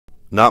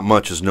Not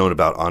much is known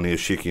about Ani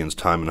Ashekian's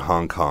time in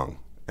Hong Kong,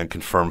 and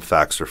confirmed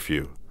facts are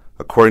few.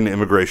 According to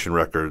immigration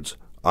records,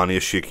 Ani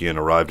Ashekian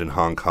arrived in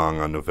Hong Kong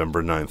on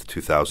November 9,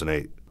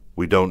 2008.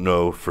 We don't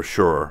know for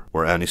sure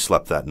where Ani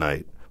slept that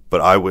night,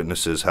 but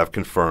eyewitnesses have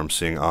confirmed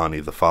seeing Ani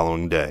the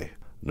following day,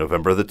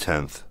 November the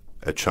 10th,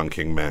 at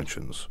Chungking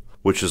Mansions,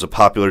 which is a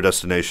popular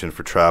destination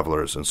for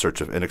travelers in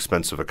search of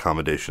inexpensive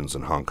accommodations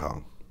in Hong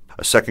Kong.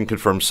 A second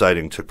confirmed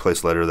sighting took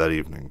place later that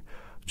evening.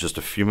 Just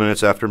a few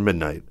minutes after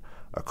midnight,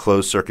 a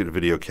closed-circuit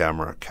video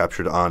camera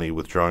captured Ani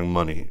withdrawing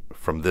money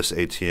from this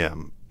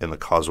ATM in the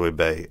Causeway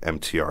Bay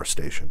MTR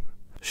station.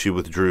 She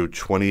withdrew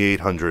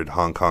 2,800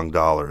 Hong Kong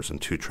dollars in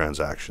 2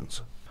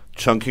 transactions.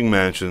 Chungking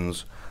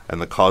Mansions and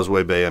the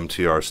Causeway Bay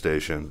MTR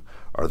station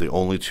are the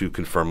only 2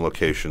 confirmed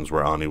locations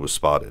where Ani was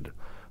spotted.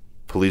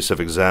 Police have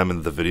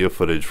examined the video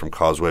footage from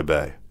Causeway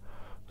Bay.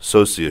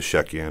 Ani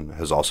Ashekian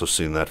has also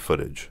seen that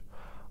footage.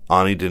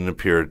 Ani didn't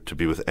appear to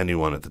be with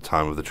anyone at the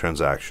time of the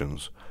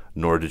transactions,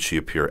 nor did she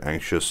appear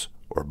anxious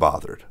or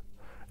bothered.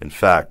 In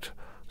fact,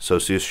 Ani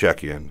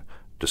Ashekian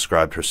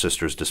described her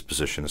sister's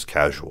disposition as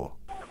casual.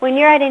 When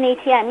you're at an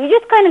ATM, you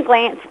just kind of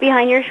glance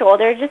behind your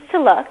shoulder just to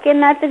look,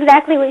 and that's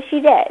exactly what she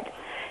did.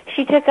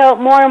 She took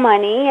out more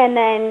money, and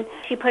then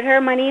she put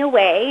her money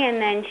away, and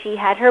then she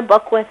had her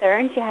book with her,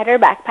 and she had her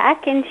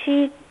backpack, and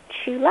she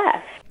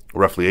left.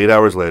 Roughly 8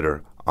 hours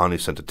later, Ani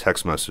sent a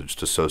text message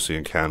to Sosie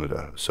in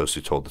Canada,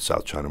 Sosie told the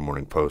South China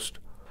Morning Post.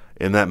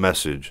 In that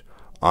message,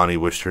 Ani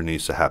wished her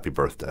niece a happy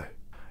birthday.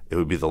 It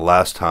would be the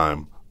last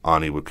time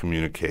Ani would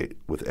communicate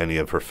with any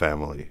of her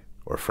family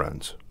or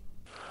friends.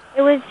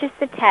 It was just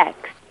a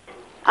text.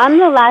 I'm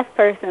the last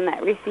person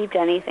that received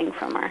anything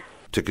from her.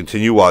 To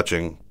continue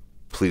watching,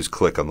 please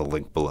click on the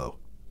link below.